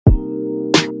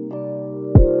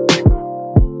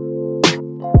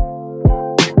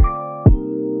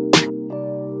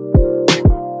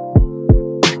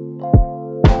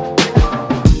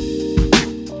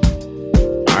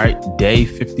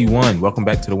51. Welcome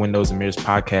back to the Windows and Mirrors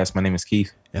podcast. My name is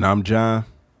Keith. And I'm John.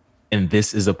 And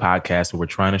this is a podcast where we're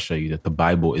trying to show you that the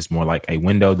Bible is more like a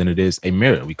window than it is a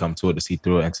mirror. We come to it to see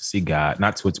through it and to see God,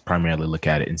 not to it to primarily look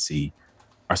at it and see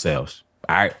ourselves.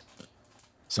 All right.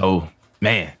 So,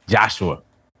 man, Joshua.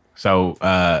 So,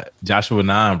 Joshua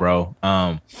 9, bro.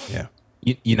 Yeah.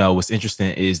 You know, what's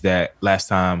interesting is that last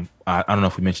time, I don't know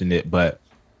if we mentioned it, but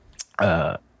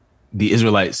the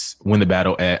Israelites win the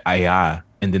battle at Ai,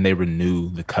 and then they renew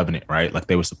the covenant, right? Like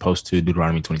they were supposed to.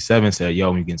 Deuteronomy 27 said,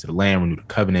 yo, when you get into the land, renew the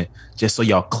covenant, just so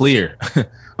y'all clear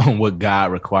on what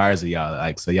God requires of y'all,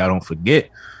 like, so y'all don't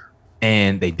forget.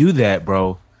 And they do that,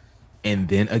 bro. And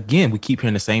then again, we keep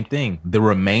hearing the same thing. The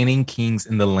remaining kings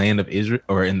in the land of Israel,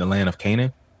 or in the land of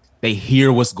Canaan, they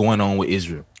hear what's going on with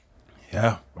Israel.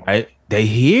 Yeah. Right? They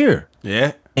hear.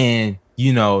 Yeah. And,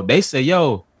 you know, they say,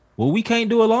 yo, well, we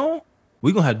can't do alone.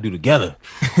 We're going to have to do together.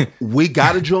 We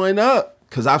got to join up.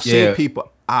 Because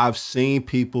I've seen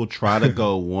people try to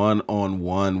go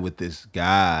one-on-one with this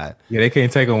guy. Yeah, they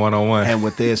can't take a one-on-one. And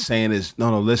what they're saying is,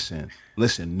 no, listen,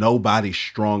 nobody's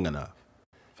strong enough.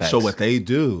 Facts. So what they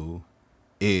do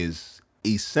is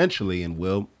essentially, and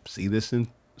we'll see this in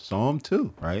Psalm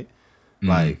 2, right? Mm-hmm.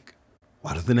 Like,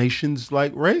 why do the nations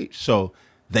like rage? So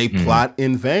they plot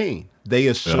in vain. They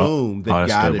assume that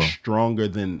God is stronger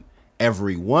than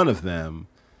every one of them.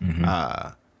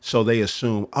 Mm-hmm. So they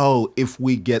assume, if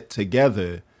we get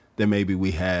together, then maybe we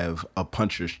have a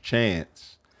puncher's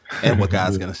chance. And what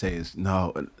God's going to say is,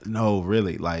 no,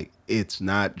 really. Like, it's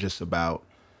not just about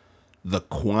the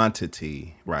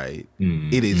quantity, right? Mm-hmm.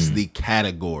 It is the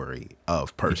category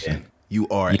of person. Yeah. You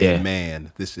are a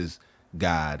man. This is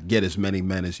God. Get as many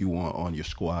men as you want on your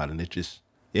squad. And it's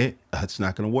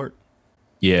not going to work.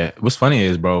 Yeah. What's funny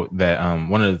is, bro, that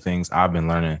one of the things I've been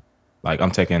learning, like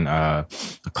I'm taking a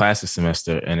class this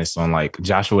semester and it's on like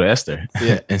Joshua Esther.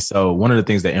 Yeah. And so one of the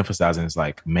things they're emphasizing is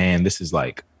like, man, this is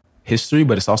like history,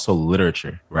 but it's also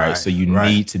literature, right? So you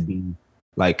need to be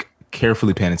like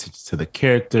carefully paying attention to the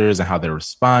characters and how they're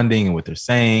responding and what they're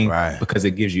saying, because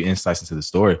it gives you insights into the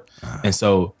story. And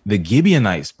so the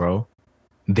Gibeonites, bro,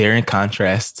 they're in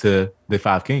contrast to the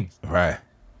five kings. Right.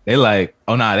 They like,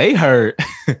 they heard,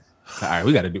 all right,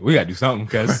 we gotta do something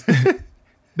because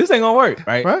this ain't gonna work,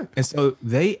 right? And so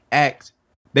they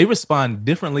respond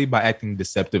differently by acting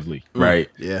deceptively, right?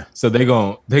 Yeah. So they're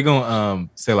gonna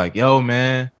say like, yo,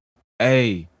 man,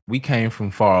 hey, we came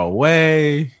from far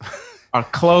away. Our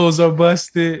clothes are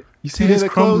busted. You see this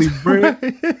crumbly bread?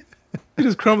 See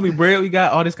this crumbly bread we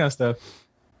got? All this kind of stuff.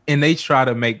 And they try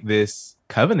to make this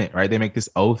covenant, right? They make this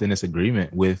oath and this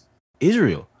agreement with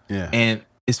Israel. Yeah. And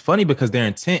it's funny because their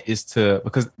intent is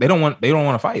because they don't want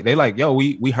to fight. They like, yo,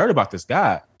 we heard about this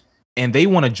God, and they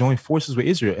want to join forces with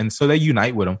Israel. And so they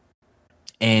unite with them.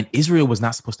 And Israel was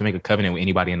not supposed to make a covenant with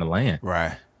anybody in the land.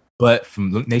 Right. But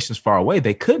from nations far away,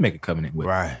 they could make a covenant with.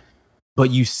 Right.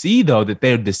 But you see, though, that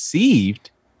they're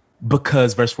deceived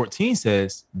because verse 14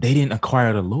 says they didn't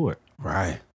acquire the Lord.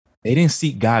 Right. They didn't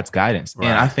seek God's guidance. Right.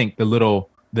 And I think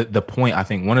the point, I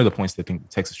think one of the points that the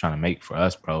text is trying to make for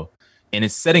us, bro, and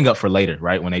it's setting up for later,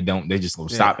 right? When they just will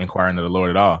stop inquiring of the Lord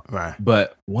at all. Right.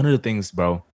 But one of the things,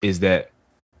 bro, is that,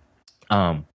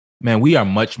 man, we are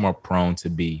much more prone to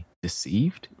be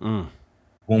deceived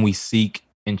when we seek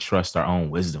and trust our own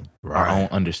wisdom, our own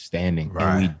understanding,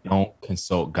 and we don't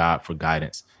consult God for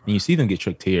guidance. And you see them get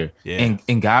tricked here,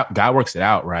 and God works it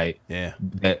out, right? Yeah.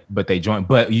 But they join.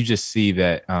 But you just see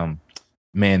that,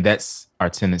 man, that's our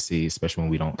tendency, especially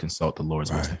when we don't consult the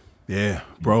Lord's wisdom. Yeah,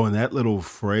 bro, and that little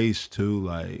phrase too,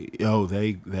 like, yo,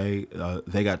 they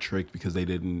got tricked because they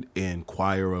didn't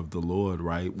inquire of the Lord,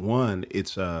 right? One,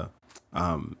 it's a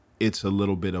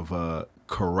little bit of a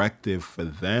corrective for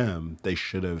them. They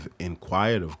should have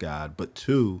inquired of God. But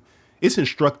two, it's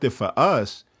instructive for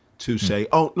us to say,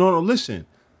 oh, no, listen,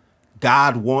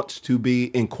 God wants to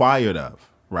be inquired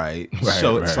of, right?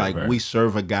 So it's we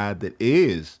serve a God that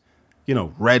is,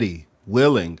 ready,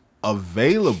 willing,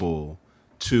 available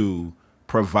to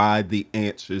provide the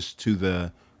answers to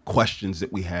the questions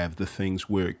that we have, the things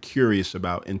we're curious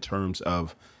about in terms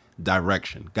of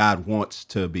direction. God wants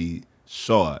to be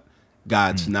sought.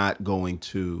 God's not going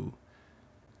to,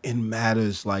 in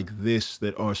matters like this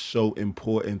that are so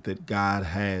important that God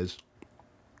has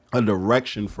a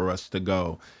direction for us to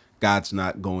go, God's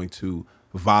not going to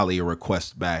volley a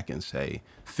request back and say,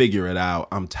 figure it out.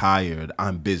 I'm tired.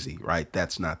 I'm busy, right?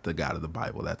 That's not the God of the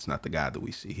Bible. That's not the God that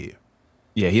we see here.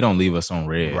 Yeah, he don't leave us on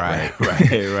red. Right.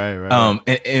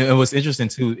 And what's interesting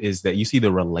too is that you see the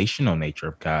relational nature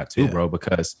of God too, bro,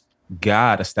 because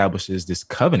God establishes this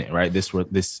covenant, right?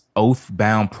 This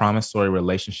oath-bound promissory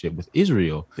relationship with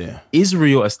Israel. Yeah.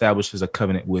 Israel establishes a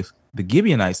covenant with the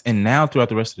Gibeonites. And now throughout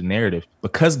the rest of the narrative,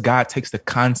 because God takes the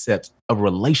concepts of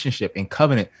relationship and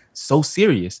covenant so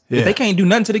serious that they can't do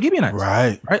nothing to the Gibeonites.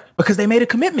 Right. Because they made a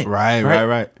commitment.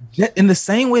 Right. In the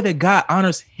same way that God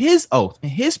honors his oath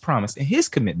and his promise and his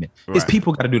commitment, his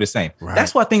people got to do the same.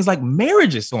 That's why things like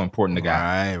marriage is so important to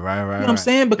God. Right. You know what I'm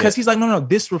saying? Because he's like, no,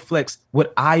 this reflects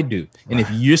what I do. And if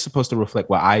you're supposed to reflect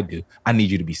what I do, I need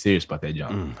you to be serious about that,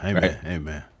 John.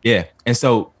 Amen. Yeah. And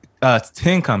so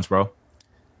 10 comes, bro.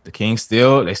 The kings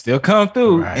still come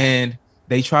through and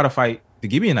they try to fight the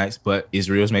Gibeonites, but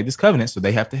Israel's made this covenant, so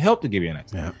they have to help the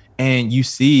Gibeonites. Yeah. And you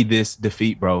see this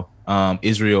defeat, bro.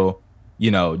 Israel,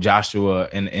 Joshua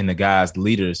and the guys, the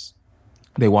leaders,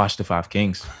 they watch the 5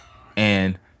 kings.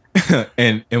 And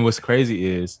and what's crazy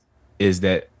is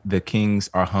that the kings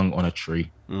are hung on a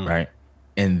tree, right?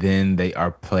 And then they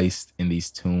are placed in these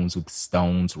tombs with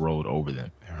stones rolled over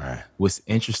them. Right. What's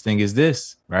interesting is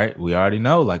this, right? We already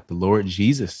know, like the Lord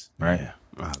Jesus, right? Yeah.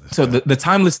 Wow, so the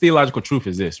timeless theological truth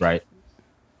is this, right?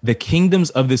 The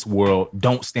kingdoms of this world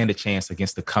don't stand a chance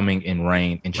against the coming and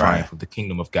reign and triumph of the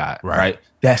kingdom of God, right?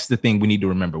 That's the thing we need to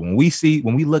remember. When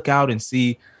we look out and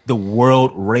see the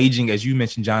world raging, as you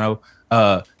mentioned, Jono,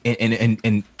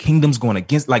 and kingdoms going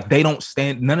against, like they don't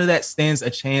stand, none of that stands a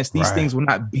chance. These things will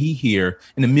not be here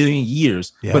in a million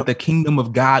years, but the kingdom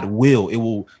of God will. It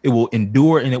will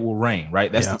endure and it will reign,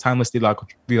 right? That's the timeless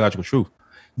theological truth.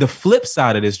 The flip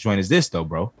side of this joint is this, though,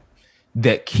 bro,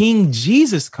 that King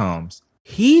Jesus comes.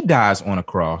 He dies on a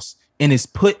cross and is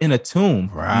put in a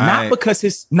tomb, not because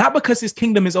his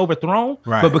kingdom is overthrown,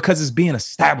 but because it's being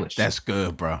established. That's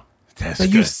good, bro. So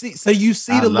you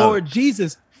see the Lord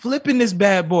Jesus flipping this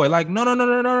bad boy. Like,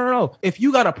 no. If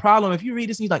you got a problem, if you read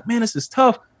this and you're like, man, this is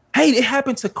tough. Hey, it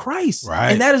happened to Christ.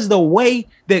 And that is the way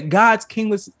that God's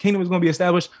kingdom is going to be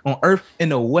established on earth. In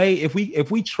the way, if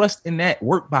we trust in that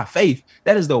work by faith,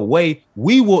 that is the way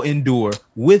we will endure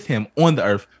with him on the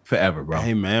earth forever, bro.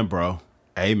 Amen, bro.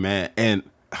 Amen. And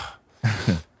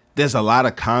there's a lot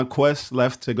of conquest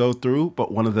left to go through, but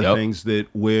one of the things that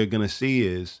we're going to see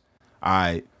is,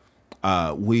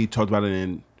 we talked about it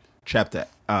in chapter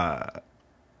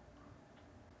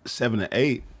 7 to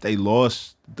 8. They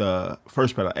lost the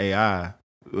first battle, Ai,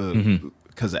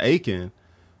 because of Achan.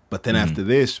 But then after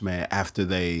this, man, after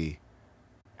they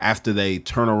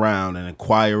turn around and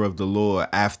inquire of the Lord,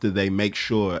 after they make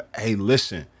sure, hey,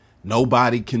 listen,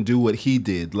 nobody can do what he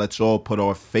did. Let's all put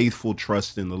our faithful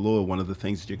trust in the Lord. One of the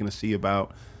things that you're going to see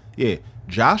about,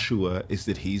 Joshua is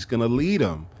that he's going to lead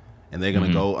them and they're going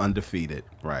to go undefeated,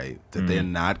 right? That they're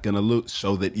not going to lose,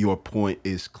 so that your point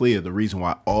is clear. The reason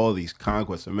why all these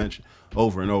conquests are mentioned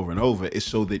over and over and over is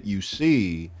so that you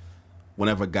see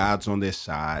whenever God's on their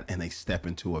side and they step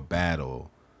into a battle,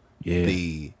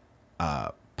 the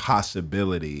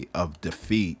possibility of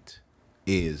defeat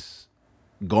is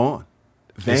gone.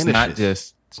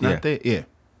 Vanishes. It's not there. Yeah.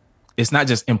 It's not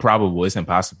just improbable, it's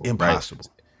impossible. Impossible.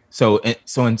 Right?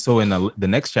 So in the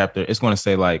next chapter, it's going to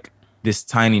say like this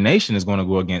tiny nation is going to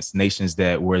go against nations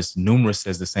that were as numerous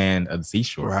as the sand of the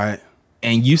seashore. Right.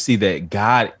 And you see that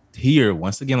God here,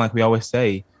 once again, like we always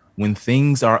say, when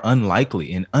things are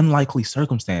unlikely, in unlikely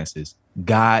circumstances,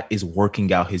 God is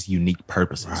working out his unique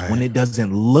purposes. When it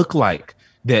doesn't look like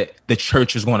that the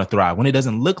church is going to thrive, when it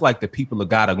doesn't look like the people of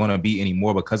God are going to be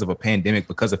anymore because of a pandemic,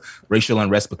 because of racial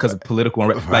unrest, because of political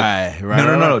unrest.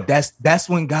 No. That's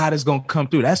when God is going to come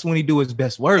through. That's when he do his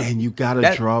best work. And you got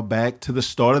to draw back to the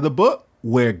start of the book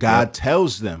where God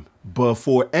tells them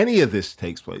before any of this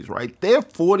takes place, right? They're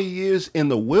 40 years in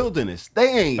the wilderness. They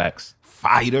ain't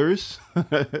fighters.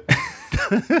 They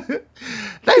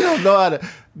don't know how to.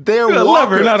 They're walkers.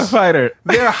 Lover, not a fighter.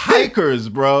 They're hikers,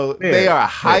 bro. They are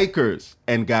hikers.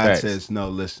 And God says, no,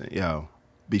 listen,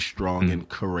 be strong and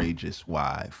courageous.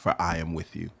 Why? For I am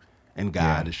with you. And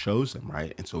God shows them,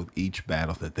 right? And so each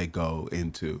battle that they go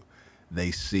into,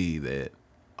 they see that,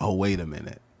 oh, wait a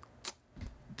minute.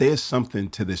 There's something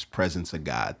to this presence of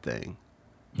God thing.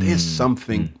 There's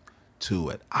something to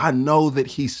it. I know that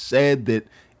he said that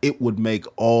it would make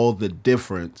all the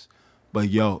difference, but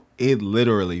it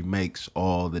literally makes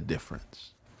all the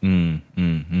difference.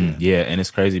 Yeah, and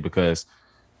it's crazy because,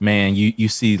 man, you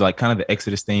see like kind of the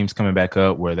Exodus themes coming back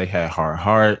up where they had hard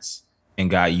hearts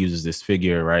and God uses this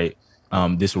figure, right?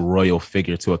 This royal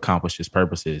figure to accomplish his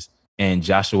purposes. And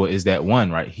Joshua is that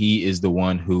one, right? He is the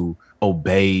one who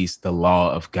obeys the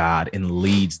law of God and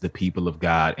leads the people of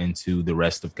God into the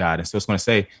rest of God. And so it's going to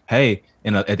say, hey,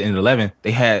 at the end of 11,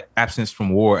 they had absence from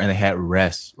war and they had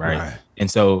rest, right? And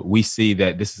so we see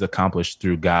that this is accomplished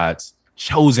through God's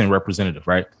chosen representative,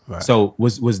 right? So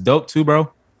was dope too,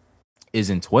 bro,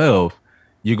 is in 12,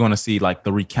 you're going to see like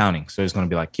the recounting. So it's going to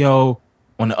be like,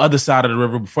 On the other side of the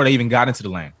river, before they even got into the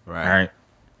land, Right. all right?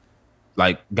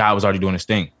 Like God was already doing his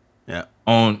thing. Yeah.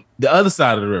 On the other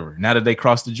side of the river, now that they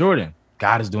crossed the Jordan,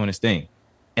 God is doing his thing.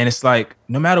 And it's like,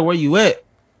 no matter where you at,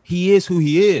 he is who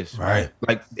he is. Right.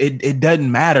 Like it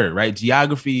doesn't matter, right?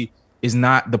 Geography is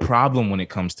not the problem when it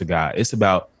comes to God. It's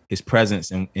about his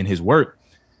presence and his work.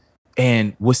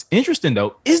 And what's interesting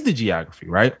though is the geography,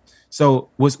 right? So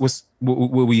what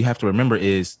we have to remember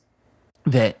is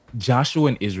that Joshua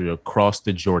and Israel crossed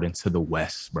the Jordan to the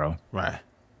west, bro. Right.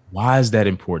 Why is that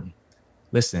important?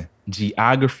 Listen,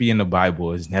 geography in the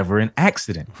Bible is never an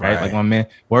accident, right? Like my man,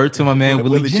 word to my man,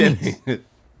 Willie Jennings,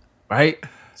 right?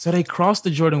 So they crossed the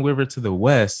Jordan River to the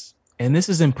west. And this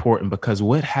is important because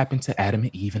what happened to Adam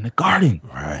and Eve in the garden?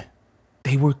 Right.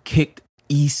 They were kicked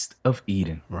east of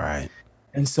Eden. Right.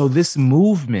 And so this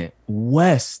movement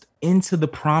west into the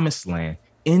promised land,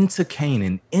 into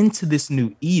Canaan, into this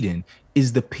new Eden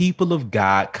is the people of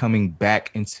God coming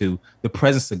back into the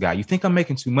presence of God. You think I'm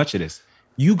making too much of this?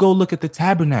 You go look at the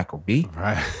tabernacle, B.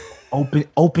 Right.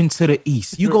 Open to the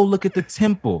east. You go look at the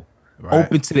temple, Right.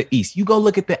 open to the east. You go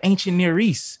look at the ancient Near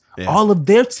East. Yeah. All of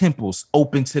their temples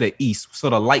open to the east, so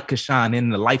the light could shine in,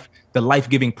 the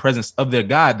life-giving presence of their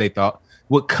God, they thought,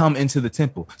 would come into the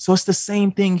temple. So it's the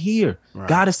same thing here. Right.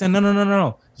 God is saying,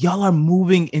 no. Y'all are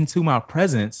moving into my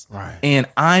presence, Right. and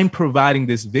I'm providing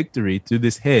this victory through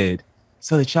this head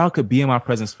so that y'all could be in my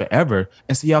presence forever,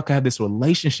 and so y'all can have this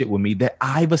relationship with me that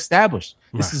I've established.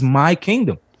 This Right. is my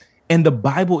kingdom. And the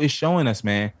Bible is showing us,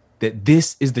 man, that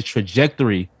this is the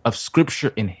trajectory of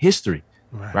scripture in history,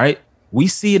 right? We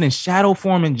see it in shadow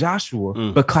form in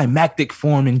Joshua, but climactic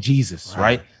form in Jesus,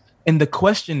 right? And the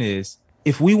question is,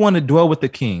 if we want to dwell with the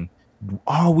king,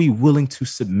 are we willing to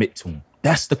submit to him?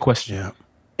 That's the question. Yeah.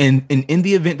 And in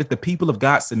the event that the people of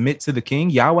God submit to the king,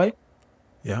 Yahweh,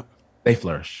 Yeah. they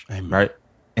flourish, Amen. right?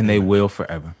 And they will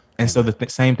forever. And so the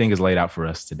same thing is laid out for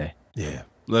us today. Yeah.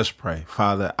 Let's pray.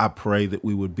 Father, I pray that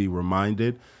we would be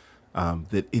reminded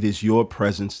that it is your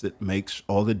presence that makes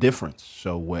all the difference.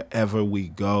 So wherever we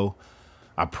go,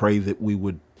 I pray that we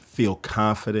would feel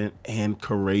confident and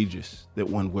courageous, that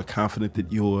when we're confident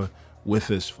that you're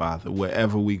with us, Father,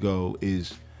 wherever we go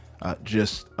is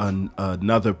just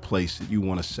another place that you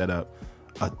want to set up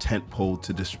a tent pole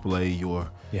to display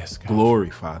your Yes, God. glory,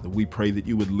 Father. We pray that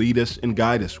you would lead us and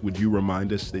guide us. Would you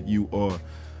remind us that you are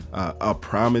a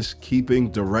promise-keeping,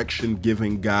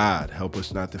 direction-giving God? Help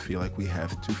us not to feel like we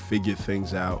have to figure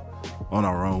things out on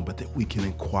our own, but that we can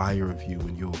inquire of you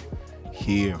and you'll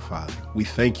hear, Father. We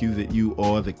thank you that you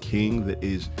are the King that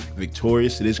is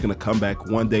victorious, that is going to come back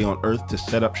one day on earth to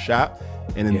set up shop.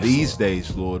 And in these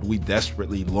days, Lord, we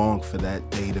desperately long for that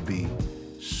day to be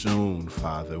soon,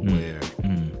 Father, where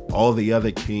all the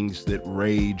other kings that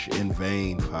rage in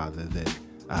vain, Father,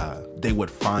 that they would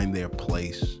find their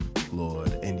place,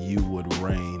 Lord, and you would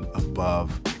reign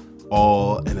above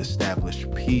all and establish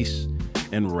peace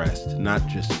and rest, not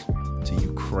just to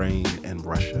Ukraine and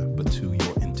Russia, but to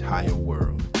your entire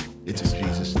world. It's in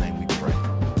Jesus' name we pray.